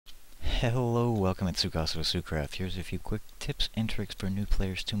Hello, welcome at Tsukasa with Sucraft. Here's a few quick tips and tricks for new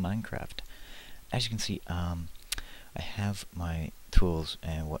players to Minecraft. As you can see, I have my tools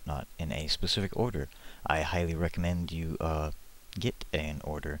and whatnot in a specific order. I highly recommend you get an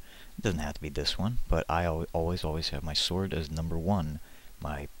order. It doesn't have to be this one, but I always have my sword as number 1,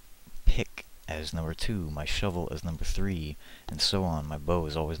 my pick as number 2, my shovel as number 3, and so on. My bow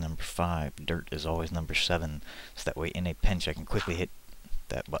is always number 5, dirt is always number 7, so that way in a pinch I can quickly hit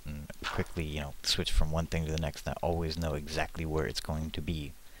that button, quickly, switch from one thing to the next, and I always know exactly where it's going to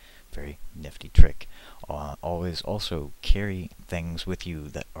be. Very nifty trick. Always also carry things with you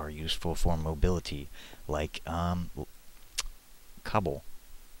that are useful for mobility, like cobble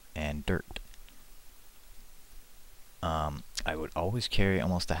and dirt. I would always carry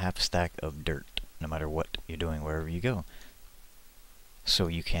almost a half stack of dirt, no matter what you're doing, wherever you go. So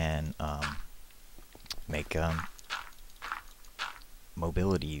you can make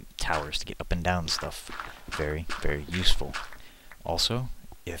mobility towers to get up and down stuff. Very, very useful. Also,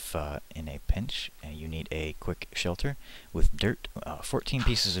 if in a pinch you need a quick shelter with dirt, 14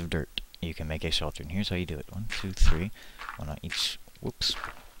 pieces of dirt, you can make a shelter. And here's how you do it: 1, 2, 3, one on each. Whoops,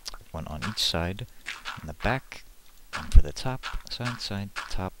 one on each side. In the back, one for the top, side,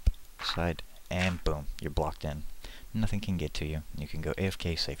 top, side, and boom, you're blocked in. Nothing can get to you. You can go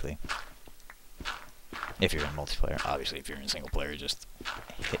AFK safely. If you're in multiplayer. Obviously, if you're in single player, just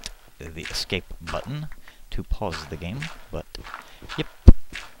hit the escape button to pause the game. But, yep.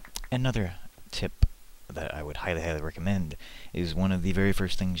 Another tip that I would highly recommend is one of the very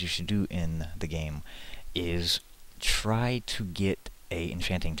first things you should do in the game is try to get a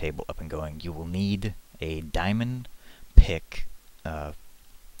enchanting table up and going. You will need a diamond pick, a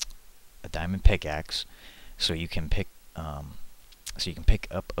diamond pickaxe, so you can pick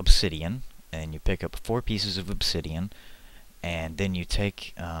up obsidian. And you pick up 4 pieces of obsidian, and then you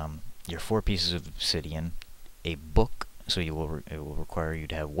take your 4 pieces of obsidian, a book, so it will require you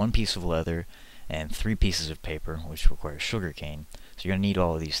to have 1 piece of leather and 3 pieces of paper, which requires sugarcane. So you're going to need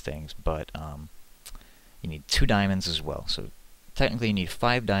all of these things, but you need 2 diamonds as well. So technically you need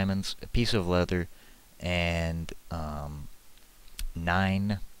 5 diamonds, a piece of leather, and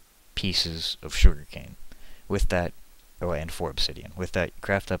 9 pieces of sugarcane. With that, and 4 obsidian. With that,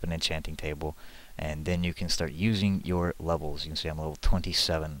 craft up an enchanting table, and then you can start using your levels. You can see I'm level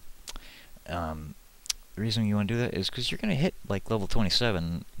 27. The reason you want to do that is because you're going to hit like level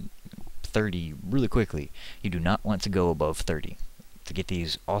 27, 30 really quickly. You do not want to go above 30 to get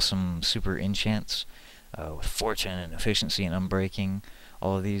these awesome super enchants with fortune and efficiency and unbreaking.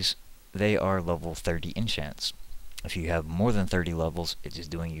 All of these, they are level 30 enchants. If you have more than 30 levels, it is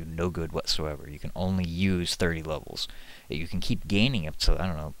doing you no good whatsoever. You can only use 30 levels. You can keep gaining up to, I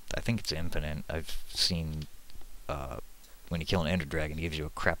don't know, I think it's infinite. I've seen when you kill an ender dragon, it gives you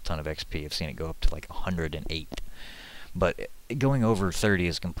a crap ton of XP. I've seen it go up to like 108. But going over 30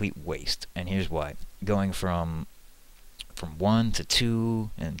 is a complete waste, and here's why. Going from 1 to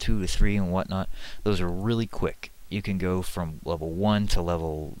 2 and 2 to 3 and whatnot, those are really quick. You can go from level 1 to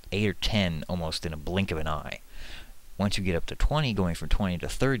level 8 or 10 almost in a blink of an eye. Once you get up to 20, going from 20 to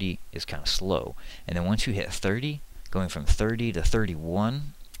 30 is kind of slow. And then once you hit 30, going from 30 to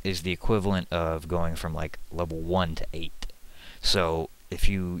 31 is the equivalent of going from like level 1 to 8. So if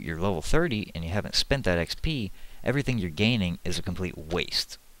you're level 30 and you haven't spent that XP, everything you're gaining is a complete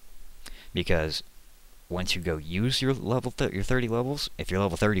waste. Because once you go use your your 30 levels, if you're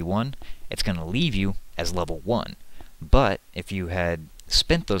level 31, it's going to leave you as level 1. But if you had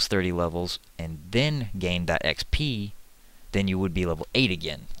spent those 30 levels and then gained that XP, then you would be level 8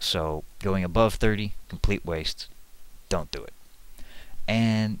 again. So going above 30, complete waste. Don't do it.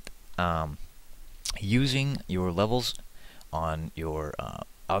 And using your levels on your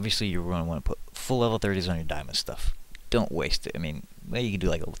obviously you're going to want to put full level 30s on your diamond stuff. Don't waste it. I mean, well, you can do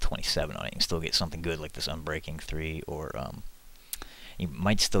like level 27 on it and still get something good like this Unbreaking 3, or you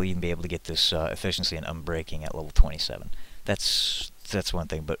might still even be able to get this efficiency and Unbreaking at level 27. That's one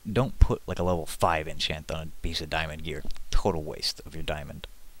thing, but don't put like a level 5 enchant on a piece of diamond gear. Total waste of your diamond.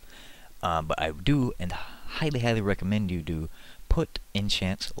 But I do, and highly recommend you do, put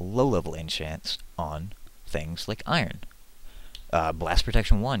enchants, low-level enchants, on things like iron. Blast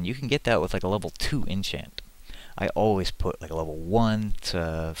Protection 1, you can get that with like a level 2 enchant. I always put like a level 1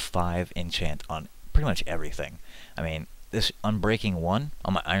 to 5 enchant on pretty much everything. I mean, this Unbreaking 1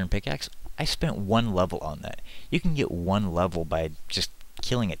 on my iron pickaxe, I spent 1 level on that. You can get 1 level by just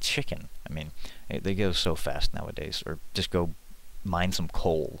killing a chicken. I mean, they go so fast nowadays. Or just go mine some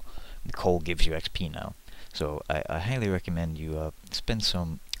coal. The coal gives you XP now. So I highly recommend you spend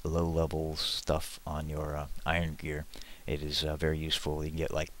some low-level stuff on your iron gear. It is very useful. You can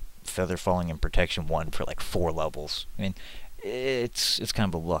get like Feather Falling and Protection 1 for like 4 levels. I mean, it's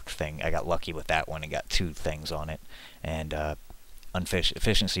kind of a luck thing. I got lucky with that one. It got 2 things on it. And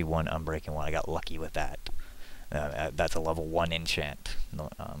Efficiency 1, Unbreaking 1, I got lucky with that. That's a level 1 enchant.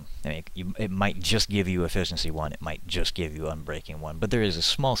 I mean, it might just give you Efficiency 1, it might just give you Unbreaking 1, but there is a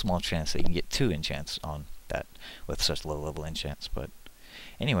small chance that you can get 2 enchants on that with such low level enchants. But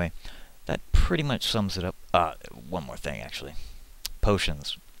anyway, that pretty much sums it up. One more thing, actually.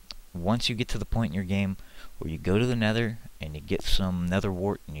 Potions. Once you get to the point in your game where you go to the nether and you get some nether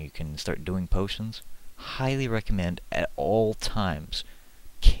wart and you can start doing potions, highly recommend at all times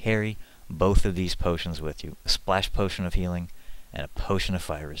carry both of these potions with you. A splash potion of healing and a potion of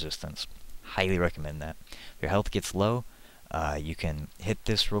fire resistance. Highly recommend that. If your health gets low, you can hit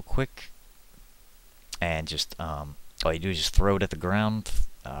this real quick and just all you do is just throw it at the ground,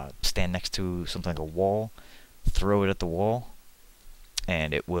 stand next to something like a wall, throw it at the wall,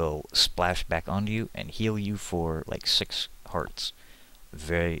 and it will splash back onto you and heal you for like 6 hearts.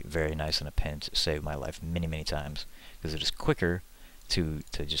 Very, very nice in a pinch. It saved my life many times because it is quicker to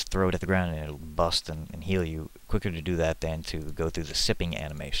just throw it at the ground and it'll bust and heal you. Quicker to do that than to go through the sipping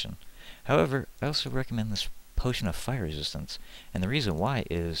animation. However, I also recommend this potion of fire resistance, and the reason why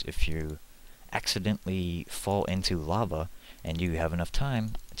is if you accidentally fall into lava and you have enough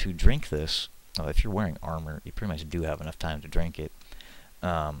time to drink this, well, if you're wearing armor, you pretty much do have enough time to drink it.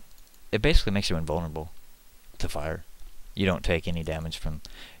 It basically makes you invulnerable to fire. You don't take any damage from.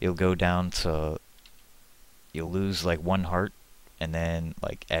 You'll go down to. You'll lose like 1 heart, and then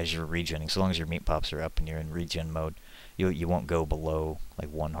like as you're regening, so long as your meat pops are up and you're in regen mode, you won't go below like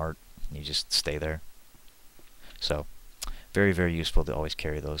 1 heart. You just stay there. So very useful to always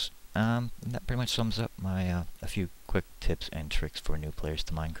carry those. And that pretty much sums up my a few quick tips and tricks for new players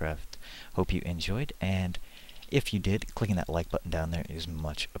to Minecraft. Hope you enjoyed, and if you did, clicking that like button down there is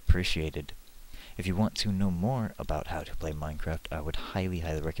much appreciated. If you want to know more about how to play Minecraft, I would highly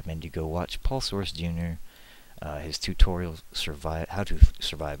recommend you go watch Paul Source Jr. His tutorial How to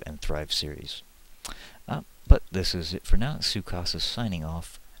Survive and Thrive series. But this is it for now. Sukasa is signing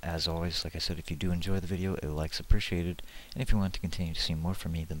off. As always, like I said, if you do enjoy the video, a like's appreciated. And if you want to continue to see more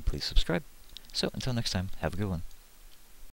from me, then please subscribe. So until next time, have a good one.